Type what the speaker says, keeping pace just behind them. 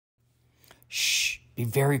be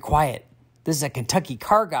very quiet. This is a Kentucky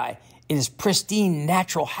car guy in his pristine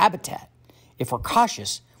natural habitat. If we're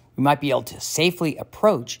cautious, we might be able to safely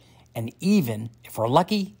approach and even, if we're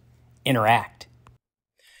lucky, interact.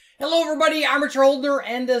 Hello everybody, I'm Richard Holdner,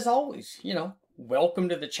 and as always, welcome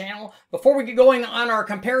to the channel. Before we get going on our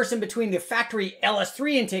comparison between the factory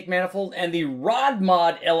LS3 intake manifold and the Rod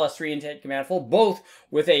Mod LS3 intake manifold, both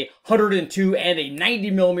with a 102 and a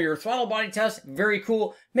 90mm throttle body test, very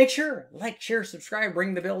cool. Make sure, like, share, subscribe,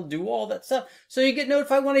 ring the bell, do all that stuff so you get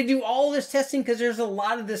notified when I do all this testing, because there's a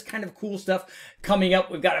lot of this kind of cool stuff coming up.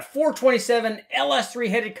 We've got a 427 LS3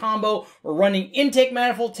 headed combo. We're running intake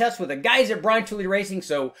manifold tests with the guys at Brian Tooley Racing,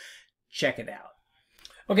 so check it out.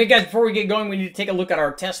 Okay guys, before we get going, we need to take a look at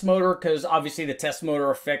our test motor, because obviously the test motor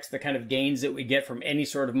affects the kind of gains that we get from any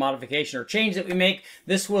sort of modification or change that we make.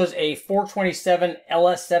 This was a 427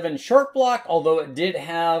 LS7 short block, although it did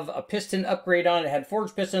have a piston upgrade on it. It had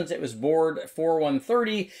forged pistons. It was bored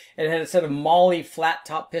 4130. It had a set of Molly flat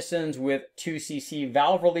top pistons with 2cc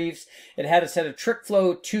valve reliefs. It had a set of Trick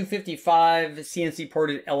Flow 255 CNC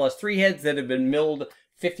ported LS3 heads that had been milled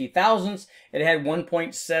 50 thousandths. It had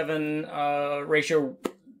 1.7 ratio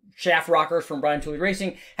shaft rockers from Brian Tooley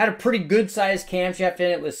Racing. Had a pretty good sized camshaft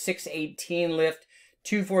in it with 618 lift,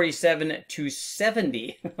 247,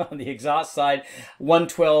 270 on the exhaust side,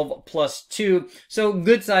 112 plus 2. So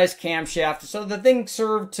good sized camshaft. So the thing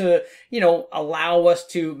served to, allow us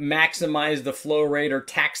to maximize the flow rate or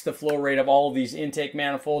tax the flow rate of all of these intake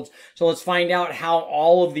manifolds. So let's find out how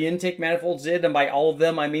all of the intake manifolds did. And by all of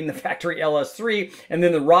them, I mean the factory LS3 and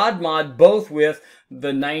then the Rod Mod, both with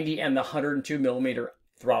the 90 and the 102mm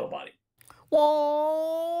throttle body.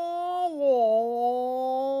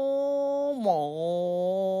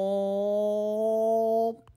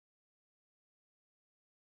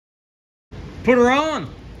 Put her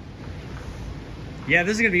on. Yeah,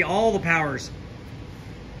 this is going to be all the powers.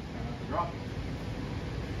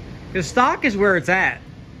 The stock is where it's at.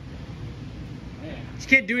 Man. You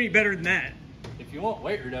can't do any better than that. If you want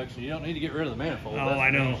weight reduction, you don't need to get rid of the manifold. Oh,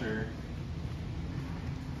 I know. Sure.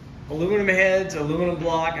 Aluminum heads, aluminum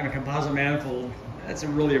block, and a composite manifold. That's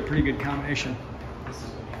really a pretty good combination. This is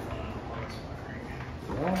going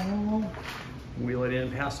to be fun. Wheel it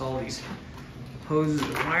in past all these hoses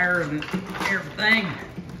and wires and everything.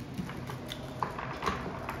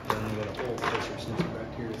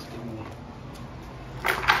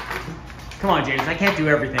 Come on, James, I can't do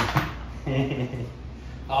everything.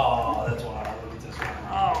 Oh, that's why I looked at this one.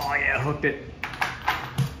 Oh, yeah, hooked it.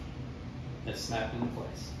 It snapped into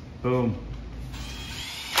place. Boom.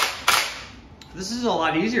 This is a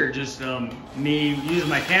lot easier, just me using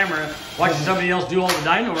my camera, watching somebody else do all the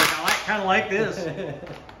dyno work. I kind of like this. A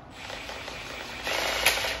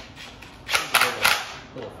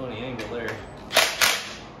little funny angle there.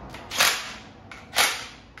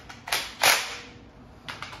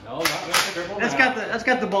 No, not going to dribble. That's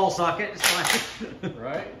got the ball socket. It's fine.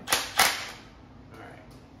 Right. All right.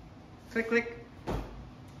 Click, click.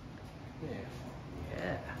 Yeah.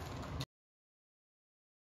 Yeah.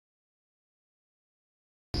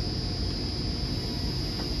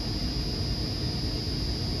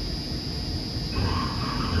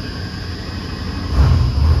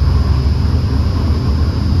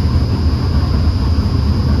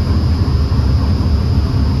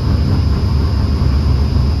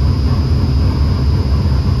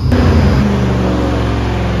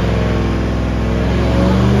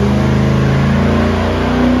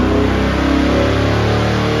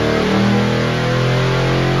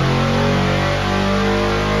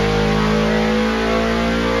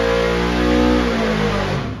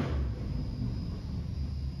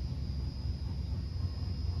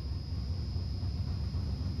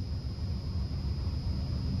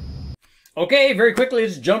 Okay, very quickly,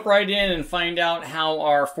 let's jump right in and find out how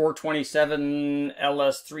our 427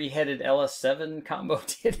 LS3 headed LS7 combo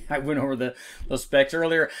did. I went over those specs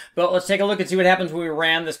earlier, but let's take a look and see what happens when we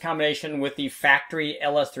ran this combination with the factory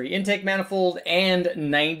LS3 intake manifold and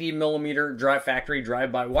 90mm factory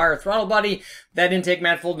drive-by-wire throttle body. That intake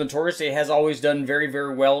manifold notoriously has always done very,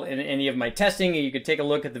 very well in any of my testing. You could take a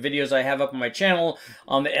look at the videos I have up on my channel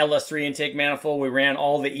on the LS3 intake manifold. We ran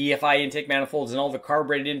all the EFI intake manifolds and all the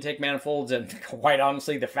carbureted intake manifolds, and quite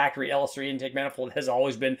honestly, the factory LS3 intake manifold has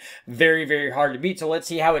always been very, very hard to beat. So let's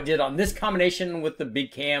see how it did on this combination with the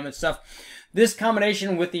big cam and stuff. This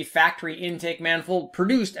combination with the factory intake manifold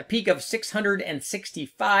produced a peak of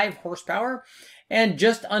 665 horsepower and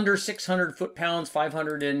just under 600 foot-pounds,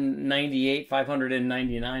 598,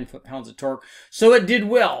 599 foot-pounds of torque. So it did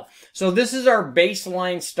well. So this is our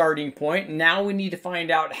baseline starting point. Now we need to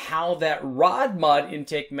find out how that Rod Mod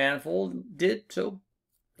intake manifold did. So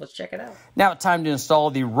let's check it out. Now it's time to install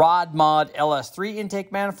the Rod Mod LS3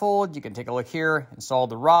 intake manifold. You can take a look here, install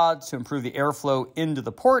the rods to improve the airflow into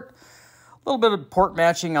the port. A little bit of port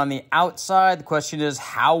matching on the outside. The question is,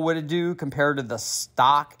 how would it do compared to the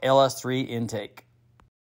stock LS3 intake?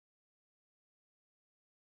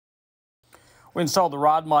 We installed the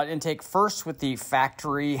Rod Mod intake first with the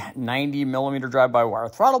factory 90mm drive-by-wire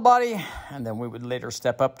throttle body, and then we would later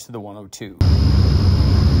step up to the 102.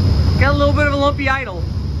 Got a little bit of a lumpy idle.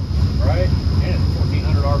 Right? And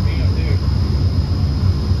 1400 RPM too.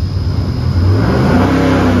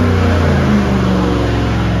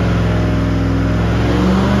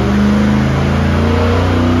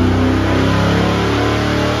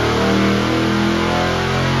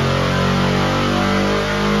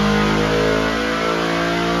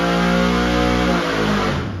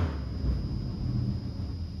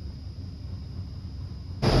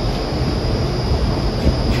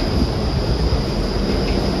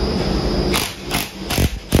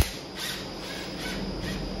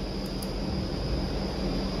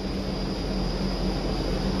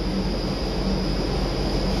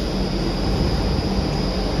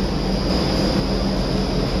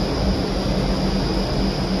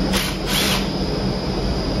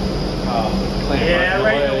 Yeah,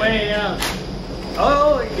 right away, yeah.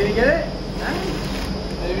 Oh, did you get it? Nice.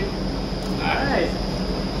 Maybe. Nice.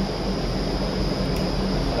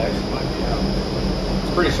 That actually might be out. It's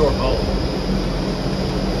a pretty short bolt.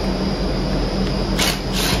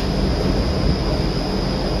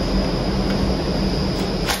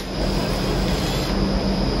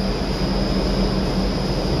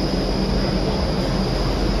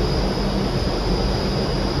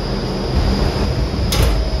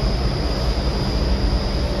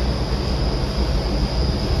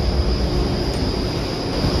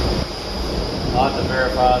 I'll have to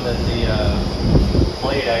verify that the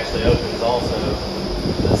blade actually opens also.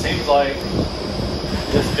 It seems like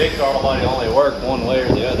this big throttle body only work one way or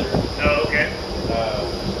the other. Oh, okay.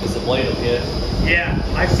 Because the blade will hit. Yeah,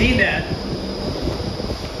 I've seen that.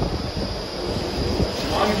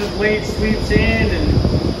 As long as the blade sweeps in and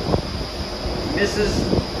misses.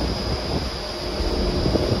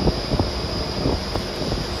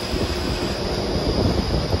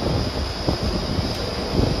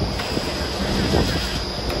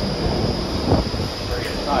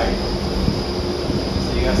 Tight. So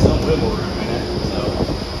you got some wiggle room in it. So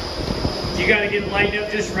You got to get it lined up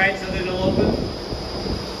just right so that it'll open.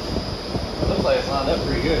 it looks like it's lined up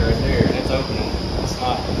pretty good right there, and it's opening. It's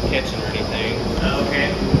not catching or anything.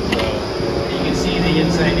 Okay. So You can see the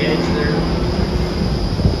inside edge there.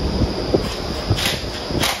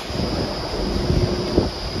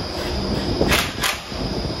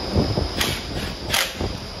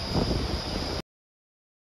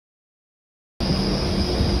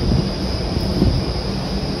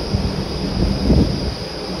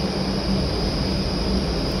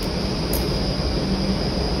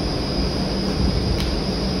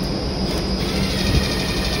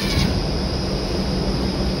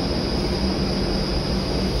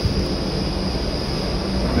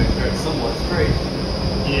 make sure it's somewhat straight.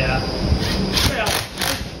 Yeah. Well,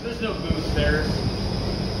 there's no boost there.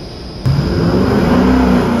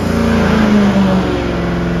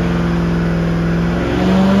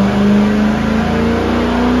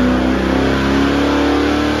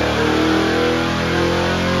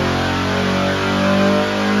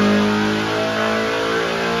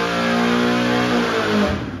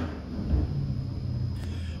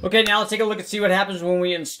 Okay, now let's take a look and see what happens when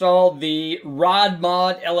we install the Rod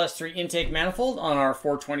Mod LS3 intake manifold on our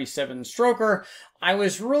 427 stroker. I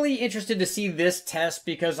was really interested to see this test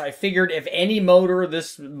because I figured if any motor,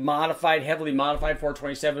 this modified, heavily modified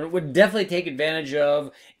 427, would definitely take advantage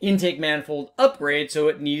of intake manifold upgrade, so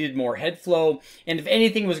it needed more head flow. And if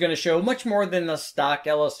anything was going to show much more than the stock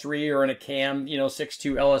LS3 or in a cam,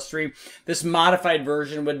 6.2 LS3, this modified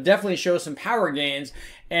version would definitely show some power gains.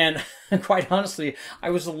 And quite honestly, I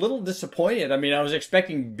was a little disappointed. I mean, I was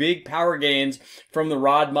expecting big power gains from the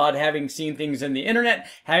Rod Mod, having seen things in the internet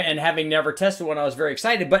and having never tested one. I was very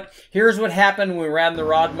excited. But here's what happened when we ran the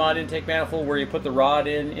Rod Mod intake manifold, where you put the rod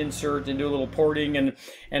in, insert, and do a little porting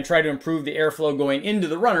and try to improve the airflow going into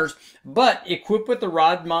the runners. But equipped with the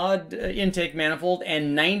Rod Mod intake manifold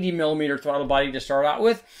and 90mm throttle body to start out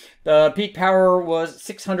with, The peak power was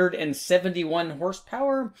 671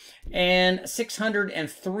 horsepower and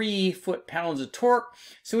 603 foot-pounds of torque.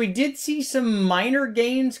 So we did see some minor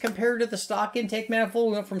gains compared to the stock intake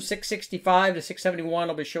manifold. We went from 665 to 671.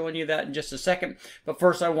 I'll be showing you that in just a second. But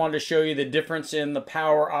first I wanted to show you the difference in the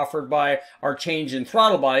power offered by our change in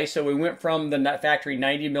throttle body. So we went from the factory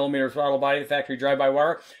 90 millimeter throttle body, the factory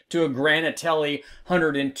drive-by-wire, to a Granatelli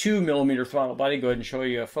 102 millimeter throttle body. Go ahead and show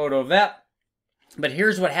you a photo of that. But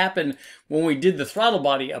here's what happened when we did the throttle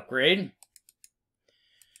body upgrade.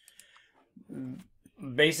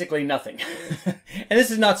 Basically nothing. And this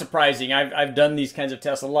is not surprising. I've done these kinds of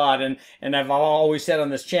tests a lot, and I've always said on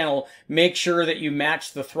this channel, make sure that you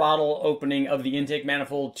match the throttle opening of the intake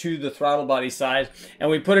manifold to the throttle body size. And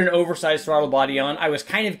we put an oversized throttle body on. I was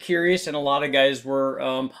kind of curious, and a lot of guys were,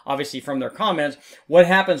 obviously from their comments, what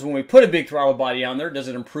happens when we put a big throttle body on there? Does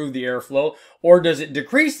it improve the airflow, or does it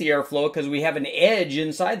decrease the airflow because we have an edge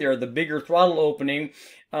inside there? The bigger throttle opening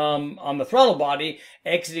on the throttle body,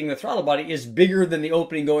 exiting the throttle body, is bigger than the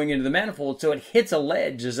opening going into the manifold, so it hits a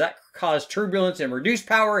ledge. Does that cause turbulence and reduce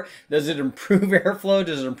power? Does it improve airflow?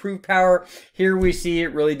 Does it improve power? Here we see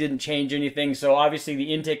it really didn't change anything, so obviously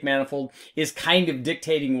the intake manifold is kind of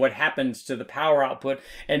dictating what happens to the power output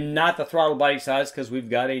and not the throttle body size, because we've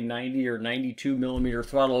got a 90 or 92 millimeter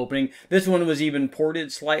throttle opening. This one was even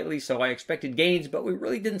ported slightly, so I expected gains, but we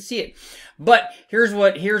really didn't see it. But here's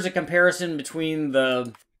a comparison between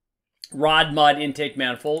the rod mod intake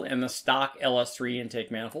manifold and the stock LS3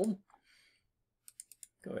 intake manifold.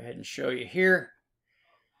 Go ahead and show you here.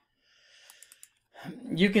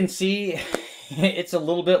 You can see it's a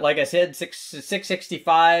little bit, like I said,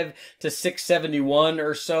 665 to 671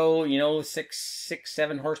 or so, you know,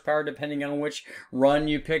 7 horsepower, depending on which run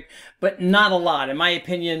you pick, but not a lot. In my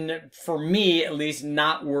opinion, for me at least,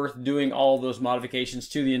 not worth doing all those modifications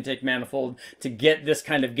to the intake manifold to get this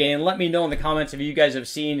kind of gain. Let me know in the comments if you guys have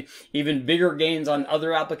seen even bigger gains on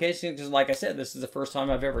other applications, because like I said, this is the first time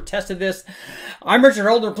I've ever tested this. I'm Richard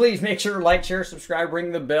Holder. Please make sure to like, share, subscribe,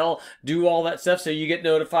 ring the bell, do all that stuff so you get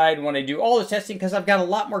notified when I do all the testing, because I've got a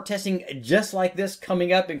lot more testing just like this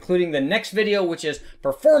coming up, including the next video, which is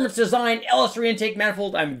performance design LS3 intake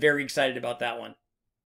manifold. I'm very excited about that one.